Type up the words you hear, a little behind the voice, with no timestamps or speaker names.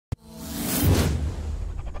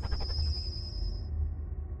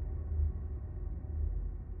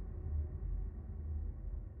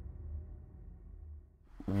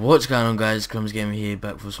What's going on, guys? Comes Gamer here,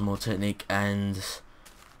 back for some more Technic, and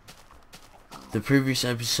the previous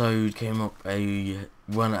episode came up a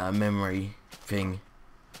run out of memory thing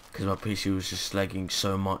because my PC was just lagging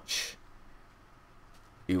so much.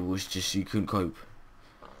 It was just, you couldn't cope.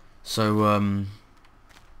 So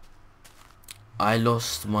I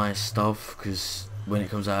lost my stuff because when it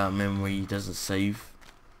comes out of memory it doesn't save.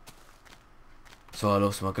 So I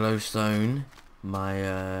lost my glowstone,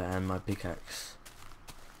 and my pickaxe.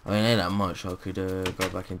 I mean, it ain't that much. I could go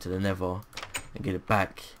back into the Nether and get it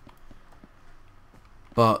back,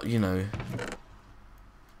 but you know,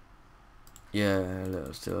 yeah.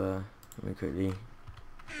 Let's still let me quickly,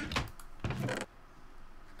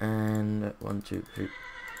 and 1, 2, 3.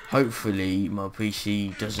 Hopefully my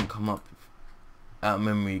PC doesn't come up out of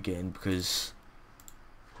memory again, because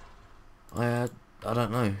I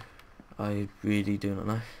don't know. I really do not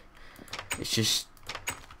know. It's just,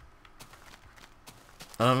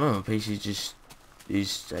 I don't know, my PC just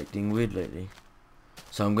is acting weird lately.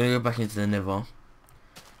 So I'm gonna go back into the Nether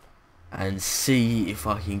and see if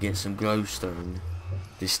I can get some glowstone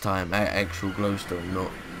this time. Actual glowstone,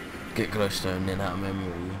 not get glowstone then out of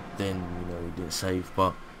memory, then you know it didn't save.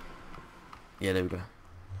 But yeah, there we go.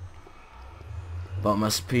 But my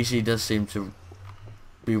PC does seem to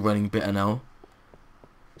be running better now.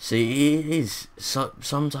 See, it is. So,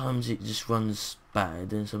 sometimes it just runs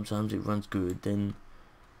bad, and sometimes it runs good. Then,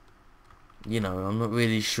 you know, I'm not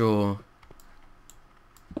really sure.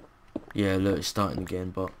 Yeah, look, it's starting again,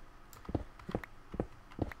 but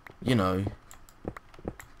you know,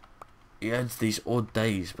 it adds these odd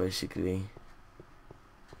days basically.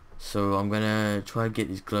 So I'm gonna try to get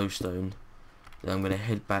this glowstone. Then I'm gonna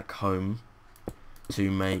head back home to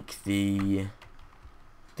make the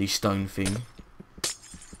stone thing.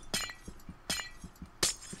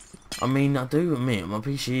 I mean, I do admit my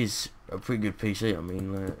PC is a pretty good PC.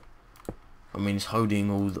 I mean, it's holding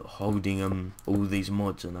all these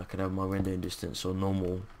mods, and I could have my rendering distance on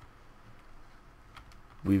normal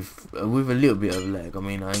with a little bit of lag. I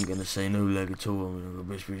mean, I ain't gonna say no lag at all. I'm gonna go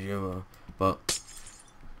best PC ever, but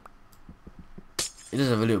it does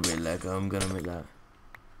have a little bit of lag. I'm gonna admit that.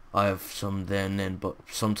 I have some there and then, but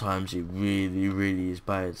sometimes it really is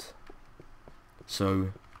bad.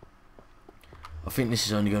 So I think this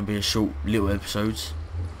is only going to be a short little episode,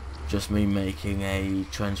 just me making a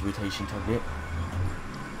transmutation tablet.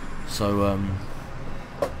 So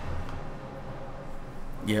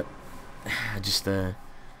yep, I just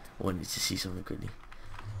wanted to see something quickly.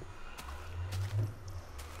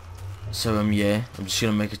 So yeah, I'm just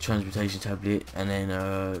gonna make a transmutation tablet and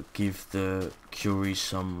then give the Curies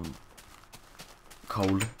some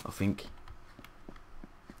coal, I think.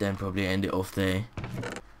 Then probably end it off there.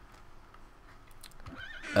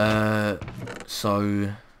 So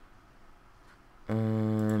let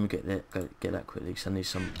me get that quickly, because I need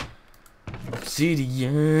some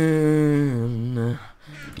obsidian.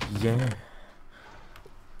 Yeah.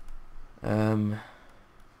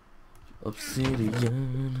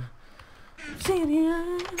 Obsidian.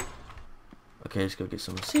 Okay, let's go get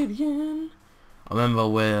some obsidian. I remember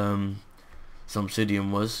where some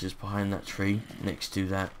obsidian was, just behind that tree next to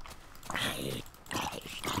that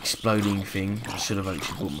exploding thing. I should have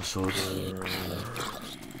actually bought my sword.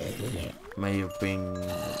 May have been a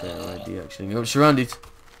better idea actually. I'm surrounded.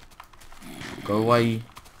 Go away.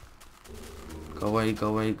 Go away, go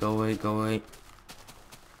away, go away, go away.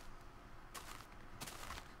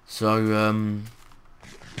 So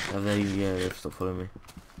they've stopped following me.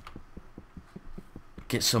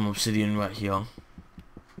 Get some obsidian right here.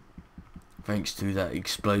 Thanks to that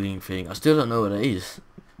exploding thing. I still don't know what it is.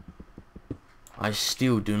 I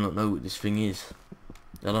still do not know what this thing is.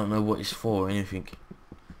 I don't know what it's for or anything.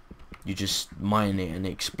 You just mine it and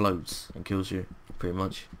it explodes and kills you, pretty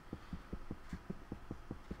much.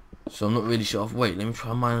 So I'm not really sure. Wait, let me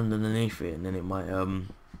try mine underneath it, and then it might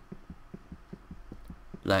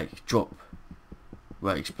like drop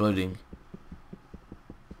right exploding,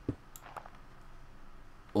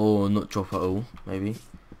 or not drop at all, maybe.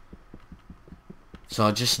 So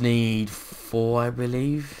I just need 4, I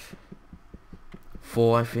believe.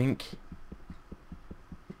 4, I think.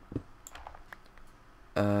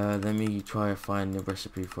 Let me try to find the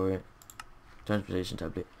recipe for it. Transmutation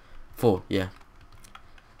tablet. 4, yeah.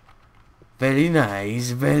 Very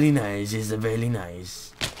nice, very nice. It's a very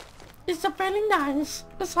nice. It's a very nice.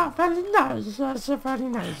 It's a very nice. It's a very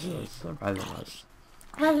nice. Yes, a very nice.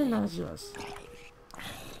 Very nice. Yes.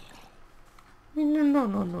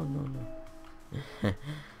 No.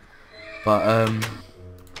 But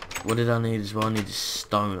what did I need as well? I needed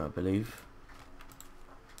stone, I believe.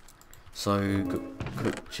 So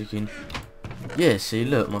cook chicken. Yeah, see,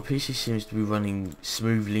 look, my PC seems to be running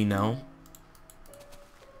smoothly now.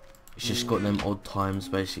 It's just got them odd times,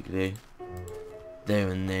 basically. There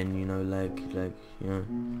and then, you know, lag, you know.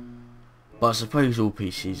 But I suppose all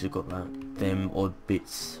PCs have got that, them odd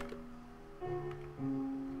bits.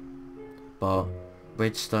 But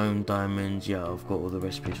redstone, diamonds, yeah, I've got all the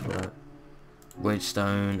recipes for that.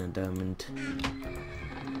 Redstone and diamond.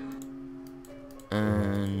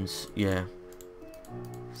 And, yeah.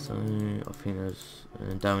 So, I think there's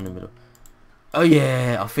down in the middle. Oh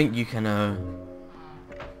yeah, I think you can,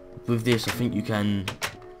 with this, I think you can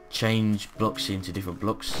change blocks into different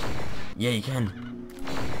blocks. Yeah, you can.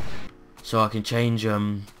 So I can change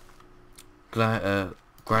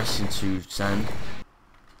grass into sand.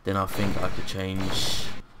 Then I think I could change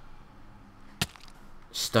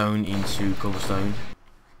stone into cobblestone,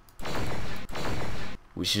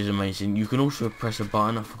 which is amazing. You can also press a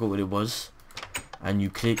button, I forgot what it was, and you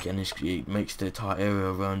click and it makes the entire area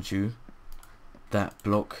around you that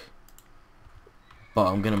block. But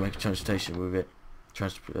I'm gonna make a transmutation with it,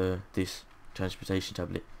 this transmutation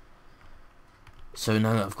tablet. So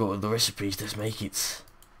now that I've got all the recipes, let's make it.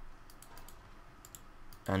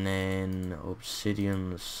 And then obsidian on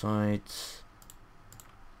the sides.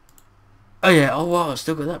 Oh yeah, oh wow, I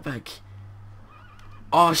still got that back.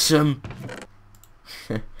 Awesome.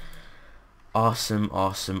 Awesome.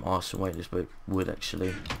 Wait, there's wood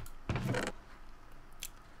actually.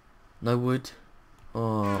 No wood.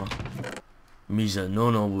 Oh, Misa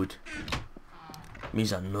no wood.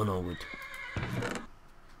 Misa no wood.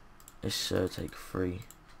 Let's take 3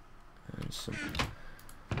 and some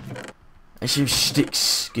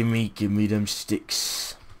sticks. Give me them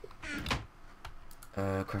sticks.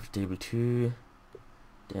 Craft table 2.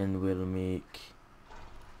 Then we'll make.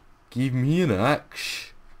 Give me an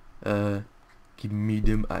axe. Give me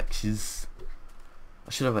them axes. I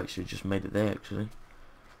should have actually just made it there actually.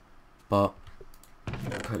 But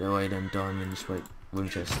put away them diamonds. Wait, wrong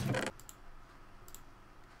chest.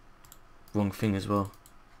 Wrong thing as well.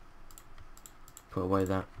 Put away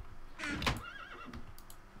that.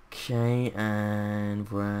 Okay,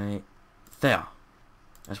 and right there.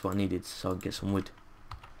 That's what I needed, so I'll get some wood.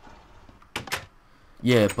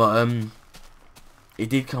 Yeah, but it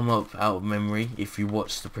did come up out of memory. If you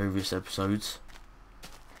watched the previous episodes,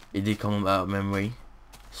 it did come up out of memory.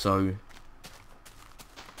 So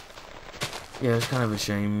yeah, it's kind of a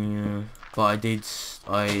shame, you know. But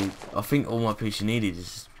I think all my PC needed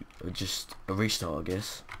is just a restart, I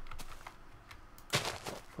guess.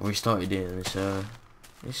 I restarted it and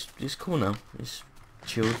it's cool now. It's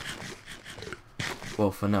chilled.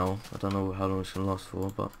 Well, for now. I don't know how long it's gonna last for,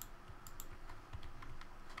 but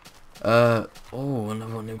oh,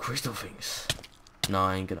 another one of them crystal things. No,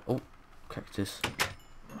 I ain't gonna. Oh, cactus.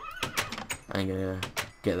 I ain't gonna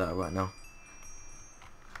get that right now.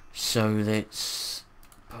 So let's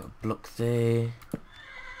put a block there,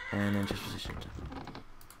 and then just position it.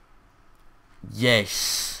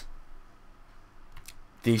 Yes,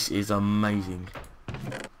 this is amazing.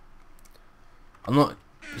 I'm not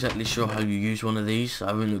exactly sure how you use one of these. I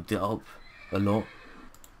haven't looked it up a lot,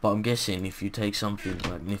 but I'm guessing if you take something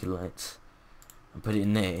like nickelite and put it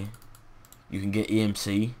in there, you can get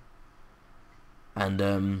EMC,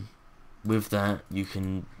 and with that you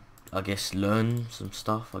can, I guess, learn some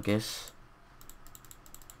stuff.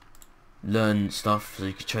 Learn stuff, so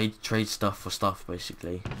you can trade stuff for stuff,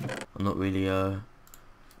 basically. I'm not really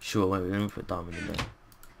sure. Wait, let me put diamond in there,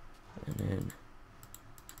 and then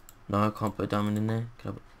no, I can't put a diamond in there.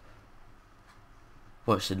 Can I put...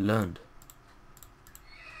 What, it said learned.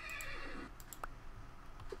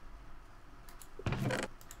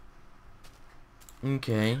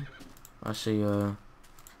 Okay, I see. I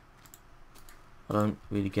don't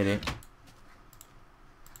really get it,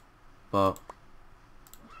 but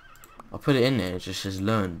I put it in there. It just says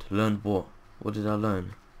learned. Learned what? What did I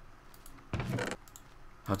learn?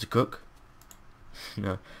 How to cook?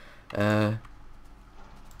 No.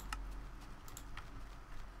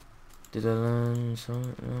 Did I learn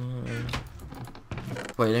something?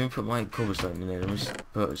 Wait, let me put my cobblestone in there. Let me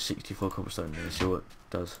put 64 cobblestone in there and see what it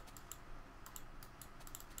does.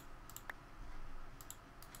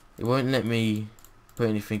 It won't let me put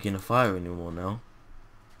anything in a fire anymore now.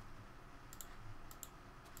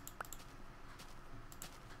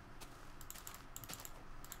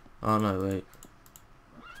 Oh no, wait.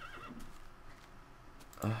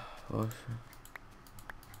 What?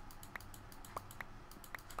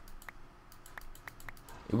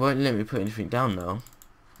 It won't let me put anything down now.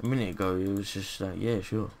 A minute ago it was just like, yeah,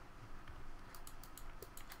 sure.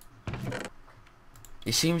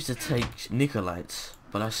 It seems to take nicolites,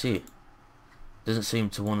 but I see it. Doesn't seem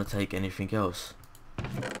to want to take anything else.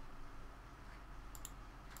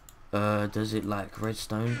 Does it like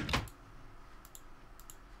redstone?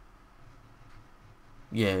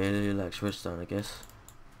 Yeah, it likes redstone, I guess.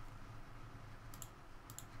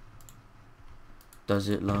 Does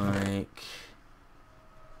it like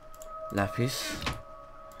lapis?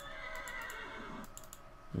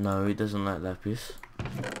 No, it doesn't like lapis.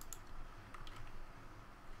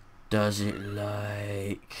 Does it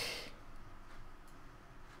like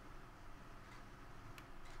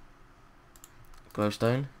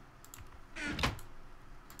glowstone?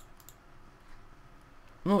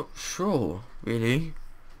 Not sure, really.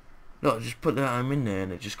 Look, just put that item in there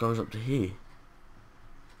and it just goes up to here.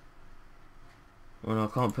 Well, I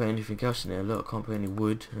can't put anything else in there. Look, I can't put any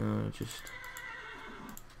wood. Just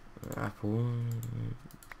apple,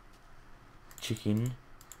 chicken.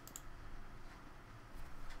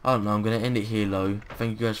 I don't know. I'm gonna end it here, though.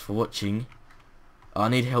 Thank you guys for watching. I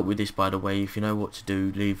need help with this, by the way. If you know what to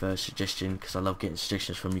do, leave a suggestion, because I love getting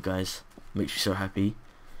suggestions from you guys. Makes me so happy.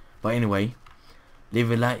 But anyway,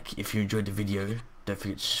 leave a like if you enjoyed the video. Don't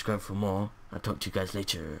forget to subscribe for more. I'll talk to you guys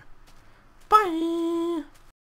later. Bye.